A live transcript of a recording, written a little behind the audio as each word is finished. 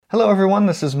Hello everyone,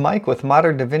 this is Mike with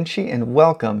Modern Da Vinci and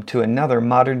welcome to another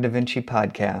Modern Da Vinci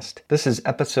podcast. This is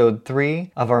episode 3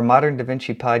 of our Modern Da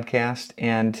Vinci podcast,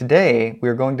 and today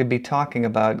we're going to be talking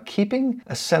about keeping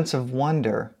a sense of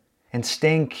wonder and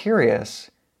staying curious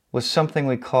with something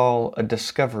we call a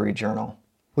discovery journal.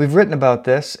 We've written about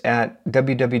this at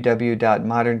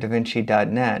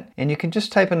www.moderndavinci.net, and you can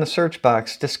just type in the search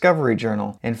box Discovery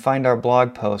Journal and find our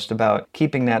blog post about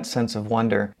keeping that sense of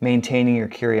wonder, maintaining your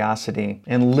curiosity,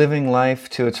 and living life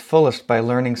to its fullest by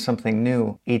learning something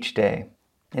new each day.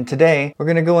 And today, we're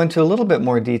going to go into a little bit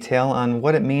more detail on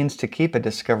what it means to keep a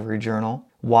discovery journal,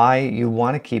 why you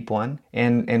want to keep one,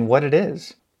 and what it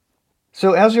is.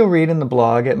 So as you'll read in the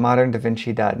blog at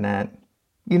moderndavinci.net,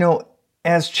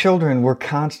 as children, we're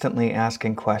constantly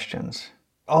asking questions,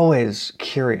 always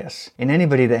curious. And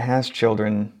anybody that has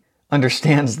children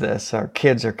understands this. Our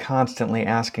kids are constantly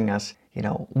asking us,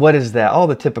 what is that? All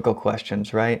the typical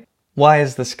questions, right? Why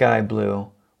is the sky blue?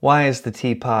 Why is the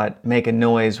teapot make a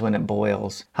noise when it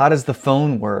boils? How does the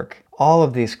phone work? All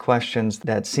of these questions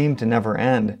that seem to never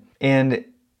end. And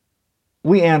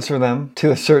we answer them to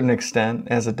a certain extent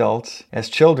as adults. As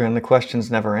children, the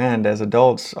questions never end. As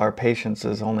adults, our patience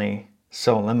is only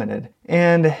so limited.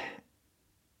 And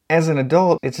as an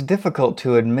adult, it's difficult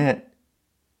to admit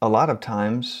a lot of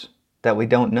times that we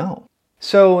don't know.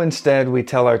 So instead, we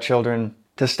tell our children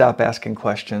to stop asking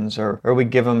questions, or we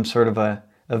give them sort of a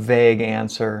vague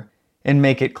answer and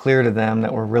make it clear to them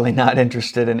that we're really not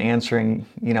interested in answering,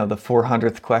 the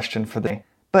 400th question for the day.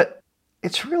 But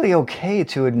it's really okay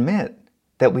to admit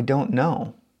that we don't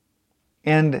know.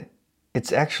 And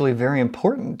it's actually very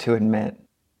important to admit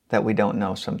that we don't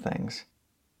know some things.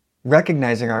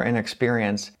 Recognizing our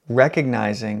inexperience,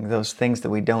 recognizing those things that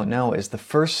we don't know is the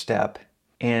first step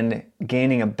in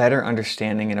gaining a better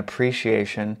understanding and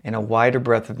appreciation and a wider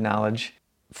breadth of knowledge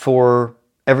for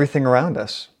everything around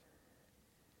us.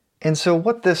 And so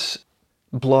what this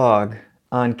blog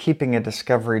on keeping a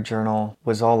discovery journal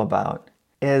was all about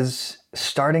is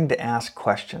starting to ask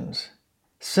questions.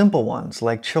 Simple ones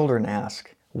like children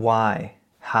ask: why,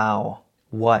 how,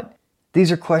 what? These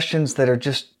are questions that are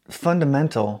just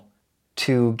fundamental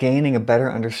to gaining a better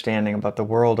understanding about the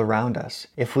world around us.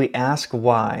 If we ask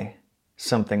why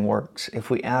something works, if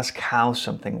we ask how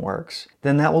something works,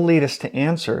 then that will lead us to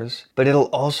answers, but it'll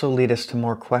also lead us to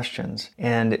more questions.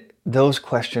 And those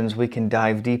questions we can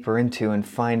dive deeper into and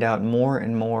find out more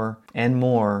and more and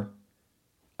more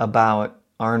about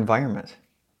our environment.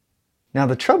 Now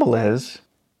the trouble is,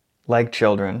 like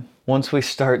children, once we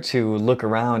start to look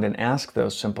around and ask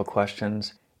those simple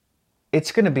questions,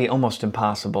 it's going to be almost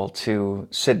impossible to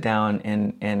sit down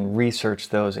and research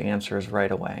those answers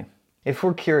right away. If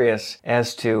we're curious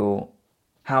as to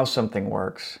how something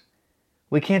works,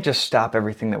 we can't just stop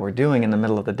everything that we're doing in the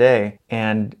middle of the day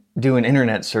and do an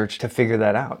internet search to figure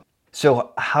that out.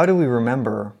 So how do we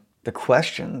remember the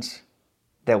questions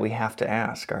that we have to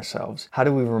ask ourselves? How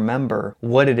do we remember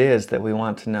what it is that we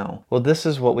want to know? Well, this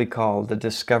is what we call the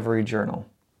Discovery Journal.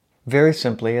 Very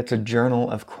simply, it's a journal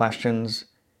of questions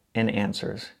and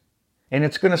answers. And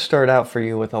it's going to start out for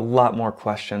you with a lot more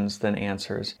questions than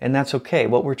answers. And that's okay.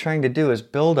 What we're trying to do is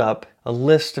build up a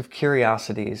list of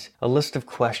curiosities, a list of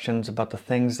questions about the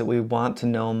things that we want to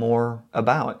know more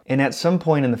about. And at some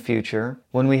point in the future,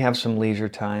 when we have some leisure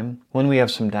time, when we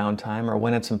have some downtime, or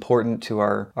when it's important to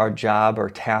our job or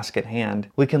task at hand,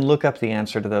 we can look up the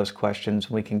answer to those questions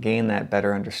and we can gain that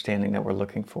better understanding that we're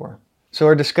looking for. So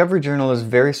our Discovery Journal is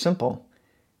very simple.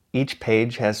 Each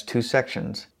page has 2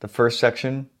 sections. The first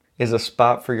section is a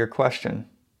spot for your question,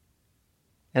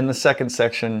 and the second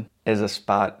section is a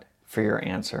spot for your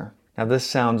answer. Now this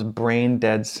sounds brain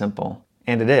dead simple,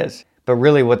 and it is, but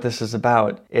really what this is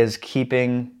about is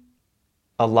keeping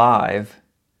alive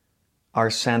our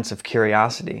sense of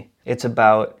curiosity. It's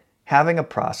about having a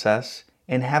process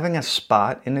and having a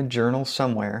spot in a journal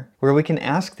somewhere where we can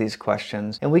ask these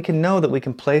questions and we can know that we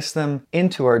can place them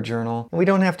into our journal. We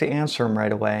don't have to answer them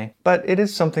right away, but it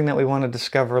is something that we want to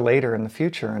discover later in the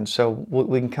future, and so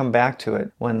we can come back to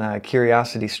it when the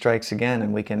curiosity strikes again,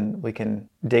 and we can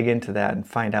dig into that and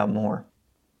find out more.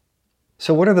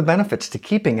 So what are the benefits to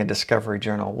keeping a discovery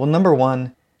journal? Well, number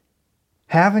one,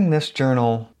 having this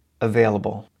journal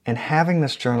available and having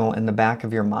this journal in the back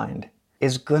of your mind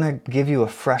is going to give you a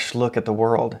fresh look at the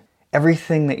world.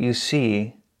 Everything that you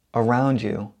see around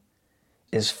you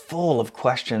is full of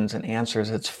questions and answers.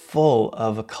 It's full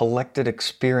of a collected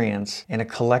experience and a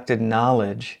collected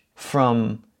knowledge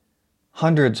from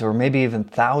hundreds or maybe even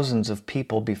thousands of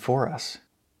people before us.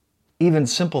 Even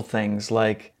simple things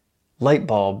like light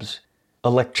bulbs,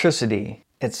 electricity,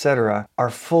 etc., are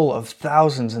full of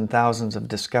thousands and thousands of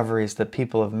discoveries that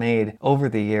people have made over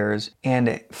the years,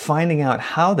 and finding out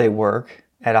how they work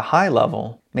at a high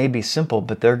level may be simple,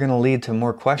 but they're going to lead to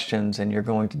more questions, and you're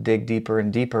going to dig deeper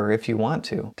and deeper if you want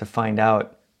to find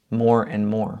out more and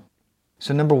more.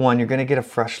 So number one, you're going to get a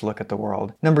fresh look at the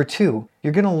world. Number two,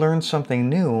 you're going to learn something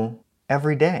new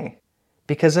every day.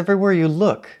 Because everywhere you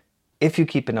look, if you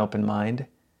keep an open mind,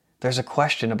 there's a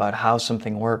question about how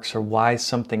something works or why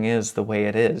something is the way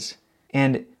it is.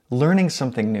 And learning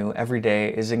something new every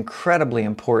day is incredibly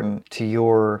important to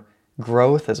your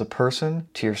growth as a person,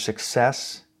 to your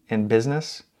success in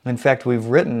business. In fact, we've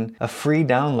written a free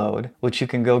download, which you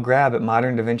can go grab at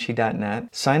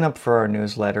moderndavinci.net, sign up for our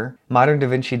newsletter,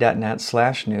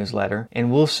 moderndavinci.net/newsletter,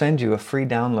 and we'll send you a free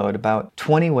download about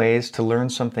 20 ways to learn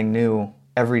something new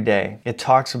every day. It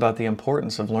talks about the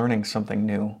importance of learning something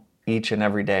new each and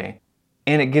every day.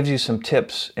 And it gives you some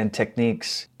tips and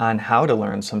techniques on how to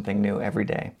learn something new every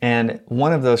day. And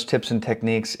one of those tips and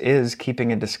techniques is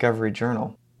keeping a discovery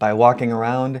journal. By walking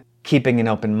around, keeping an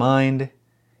open mind,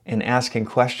 and asking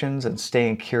questions and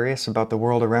staying curious about the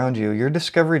world around you, your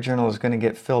discovery journal is going to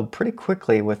get filled pretty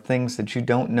quickly with things that you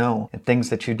don't know and things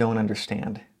that you don't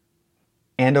understand.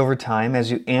 And over time,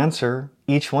 as you answer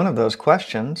each one of those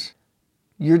questions,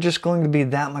 you're just going to be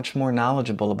that much more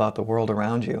knowledgeable about the world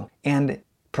around you. And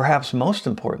perhaps most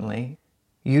importantly,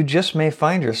 you just may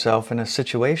find yourself in a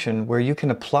situation where you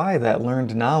can apply that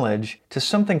learned knowledge to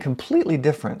something completely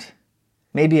different.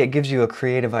 Maybe it gives you a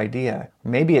creative idea.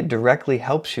 Maybe it directly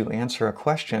helps you answer a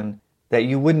question that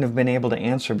you wouldn't have been able to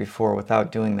answer before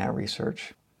without doing that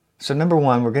research. So number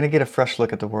one, we're going to get a fresh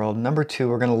look at the world. Number two,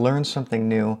 we're going to learn something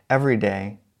new every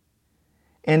day.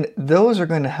 And those are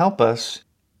going to help us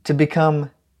to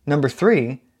become, number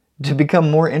three, to become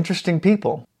more interesting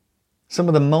people. Some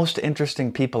of the most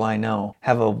interesting people I know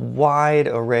have a wide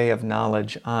array of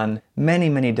knowledge on many,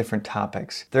 many different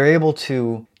topics. They're able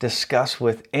to discuss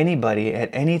with anybody at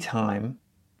any time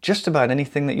just about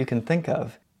anything that you can think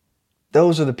of.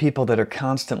 Those are the people that are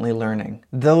constantly learning.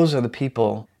 Those are the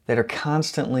people that are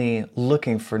constantly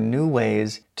looking for new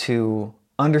ways to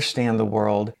understand the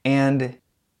world. And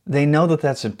they know that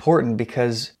that's important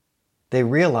because they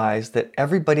realize that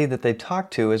everybody that they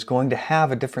talk to is going to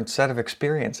have a different set of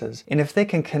experiences. And if they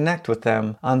can connect with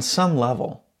them on some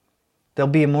level, they'll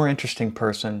be a more interesting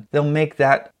person. They'll make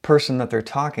that person that they're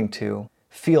talking to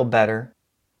feel better.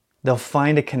 They'll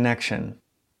find a connection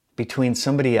between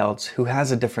somebody else who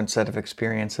has a different set of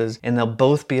experiences, and they'll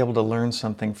both be able to learn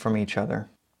something from each other.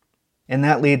 And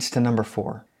that leads to number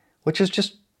four, which is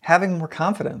just having more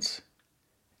confidence.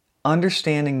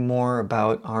 Understanding more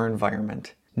about our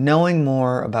environment. Knowing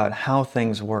more about how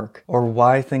things work or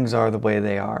why things are the way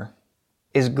they are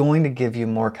is going to give you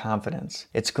more confidence.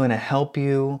 It's going to help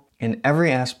you in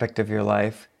every aspect of your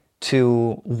life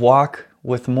to walk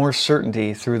with more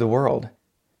certainty through the world.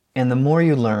 And the more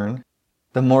you learn,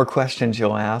 the more questions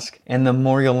you'll ask, and the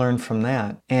more you'll learn from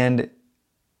that. And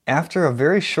after a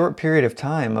very short period of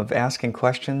time of asking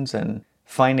questions and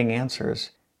finding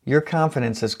answers, your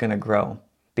confidence is going to grow.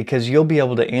 Because you'll be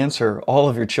able to answer all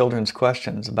of your children's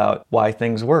questions about why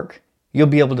things work. You'll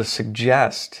be able to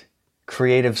suggest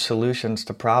creative solutions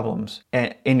to problems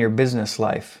in your business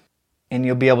life. And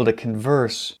you'll be able to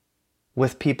converse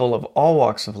with people of all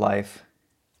walks of life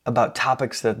about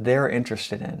topics that they're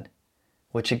interested in,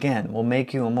 which again will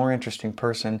make you a more interesting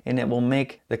person, and it will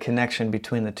make the connection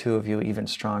between the two of you even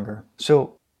stronger.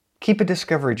 So keep a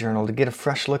discovery journal to get a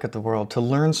fresh look at the world, to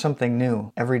learn something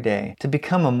new every day, to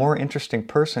become a more interesting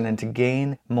person, and to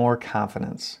gain more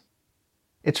confidence.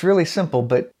 It's really simple,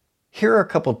 but here are a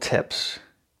couple tips,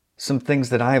 some things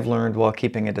that I've learned while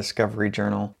keeping a discovery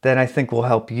journal that I think will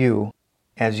help you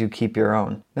as you keep your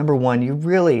own. Number one, you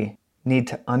really need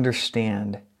to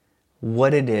understand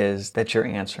what it is that you're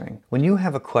answering. When you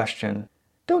have a question,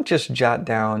 don't just jot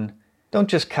down, don't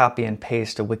just copy and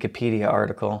paste a Wikipedia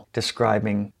article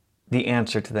describing the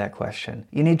answer to that question.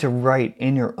 You need to write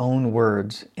in your own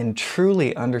words and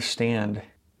truly understand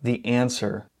the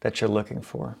answer that you're looking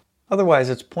for. Otherwise,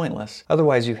 it's pointless.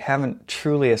 Otherwise, you haven't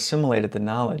truly assimilated the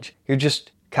knowledge. You're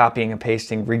just copying and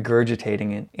pasting,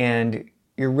 regurgitating it, and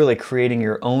you're really creating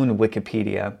your own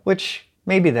Wikipedia, which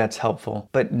maybe that's helpful,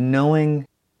 but knowing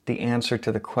the answer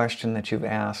to the question that you've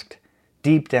asked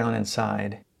deep down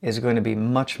inside is going to be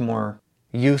much more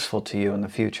useful to you in the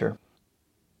future.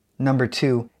 Number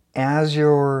two, as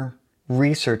you're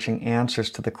researching answers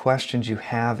to the questions you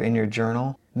have in your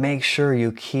journal, make sure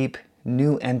you keep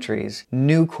new entries,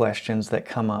 new questions that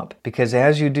come up. Because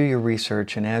as you do your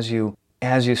research and as you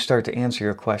start to answer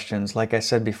your questions, like I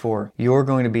said before, you're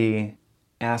going to be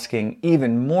asking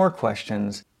even more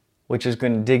questions which is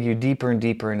going to dig you deeper and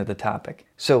deeper into the topic.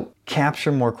 So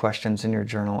capture more questions in your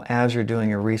journal as you're doing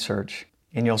your research,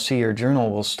 and you'll see your journal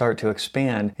will start to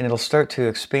expand, and it'll start to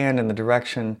expand in the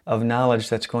direction of knowledge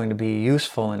that's going to be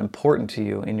useful and important to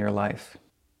you in your life.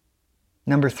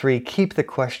 Number 3, keep the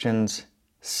questions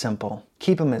simple.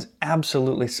 Keep them as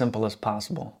absolutely simple as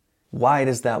possible. Why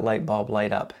does that light bulb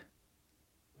light up?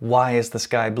 Why is the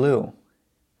sky blue?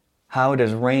 How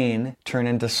does rain turn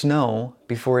into snow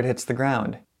before it hits the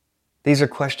ground? These are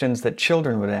questions that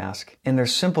children would ask, and they're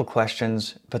simple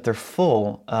questions, but they're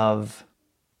full of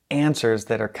answers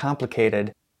that are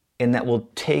complicated and that will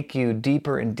take you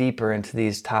deeper and deeper into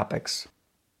these topics.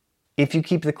 If you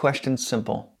keep the questions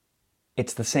simple,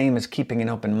 it's the same as keeping an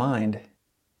open mind,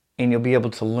 and you'll be able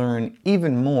to learn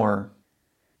even more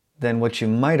than what you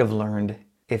might have learned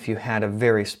if you had a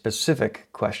very specific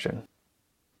question.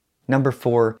 Number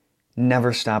 4,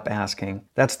 never stop asking.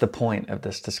 That's the point of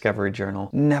this discovery journal.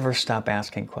 Never stop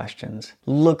asking questions.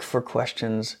 Look for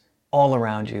questions all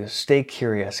around you. Stay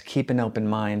curious, keep an open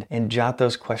mind, and jot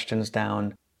those questions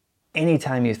down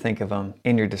anytime you think of them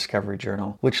in your discovery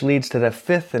journal. Which leads to the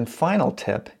 5th and final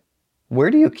tip. Where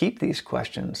do you keep these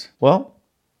questions? Well,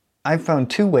 I've found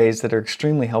 2 ways that are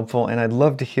extremely helpful, and I'd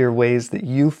love to hear ways that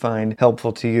you find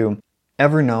helpful to you.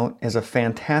 Evernote is a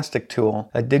fantastic tool,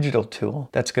 a digital tool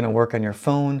that's going to work on your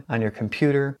phone, on your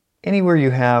computer. Anywhere you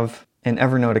have an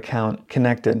Evernote account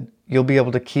connected, you'll be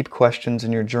able to keep questions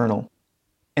in your journal.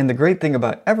 And the great thing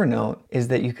about Evernote is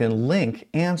that you can link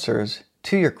answers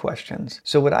to your questions.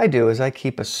 So what I do is I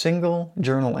keep a single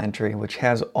journal entry which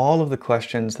has all of the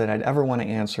questions that I'd ever want to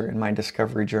answer in my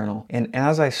discovery journal. And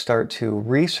as I start to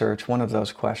research one of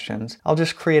those questions, I'll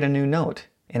just create a new note.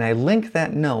 And I link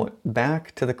that note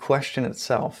back to the question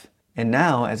itself. And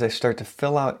now, as I start to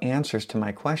fill out answers to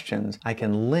my questions, I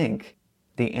can link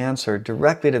the answer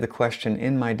directly to the question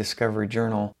in my discovery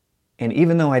journal. And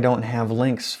even though I don't have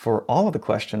links for all of the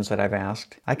questions that I've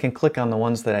asked, I can click on the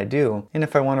ones that I do. And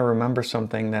if I want to remember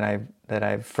something that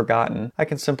I've forgotten, I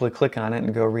can simply click on it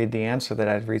and go read the answer that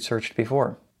I've researched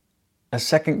before. A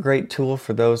second great tool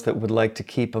for those that would like to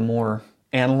keep a more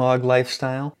analog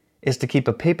lifestyle is to keep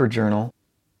a paper journal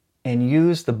and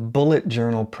use the bullet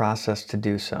journal process to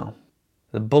do so.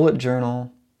 The bullet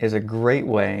journal is a great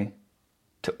way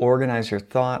to organize your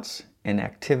thoughts and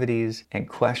activities and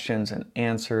questions and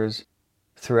answers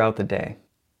throughout the day.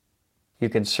 You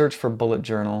can search for bullet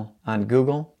journal on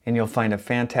Google and you'll find a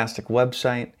fantastic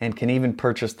website, and can even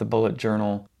purchase the bullet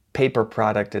journal paper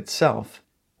product itself,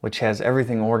 which has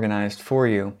everything organized for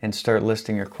you, and start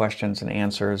listing your questions and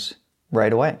answers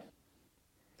right away.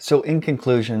 So in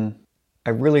conclusion, I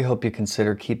really hope you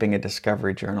consider keeping a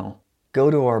discovery journal.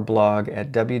 Go to our blog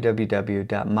at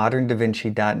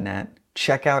www.moderndavinci.net,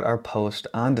 check out our post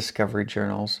on discovery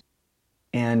journals,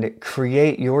 and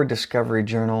create your discovery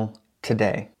journal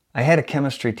today. I had a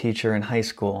chemistry teacher in high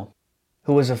school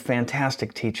who was a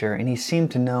fantastic teacher, and he seemed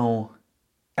to know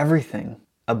everything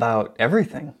about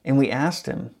everything. And we asked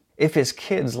him if his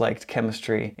kids liked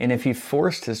chemistry and if he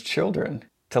forced his children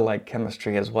to like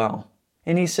chemistry as well.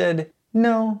 And he said,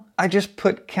 "No, I just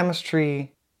put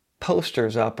chemistry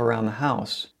posters up around the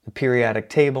house, the periodic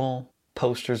table,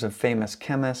 posters of famous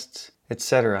chemists,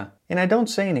 etc. And I don't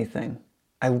say anything.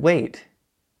 I wait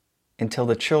until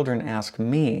the children ask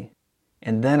me,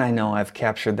 and then I know I've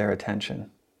captured their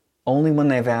attention. Only when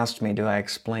they've asked me do I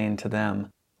explain to them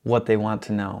what they want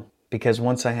to know, because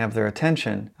once I have their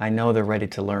attention, I know they're ready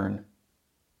to learn."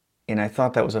 And I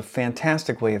thought that was a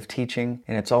fantastic way of teaching,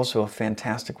 and it's also a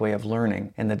fantastic way of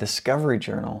learning. And the Discovery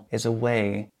Journal is a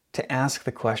way to ask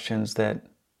the questions that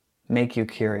make you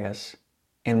curious.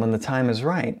 And when the time is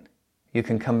right, you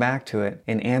can come back to it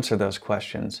and answer those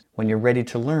questions. When you're ready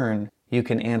to learn, you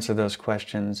can answer those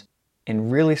questions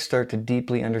and really start to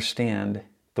deeply understand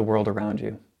the world around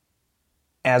you.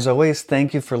 As always,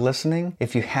 thank you for listening.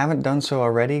 If you haven't done so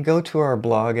already, go to our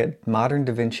blog at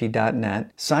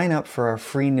moderndavinci.net, sign up for our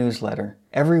free newsletter.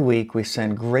 Every week we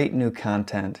send great new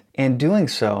content, and doing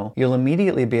so, you'll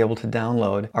immediately be able to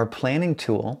download our planning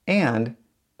tool and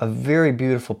a very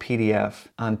beautiful PDF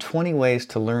on 20 ways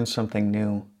to learn something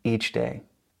new each day.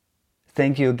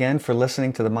 Thank you again for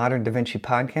listening to the Modern Da Vinci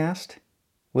podcast.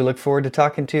 We look forward to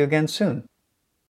talking to you again soon.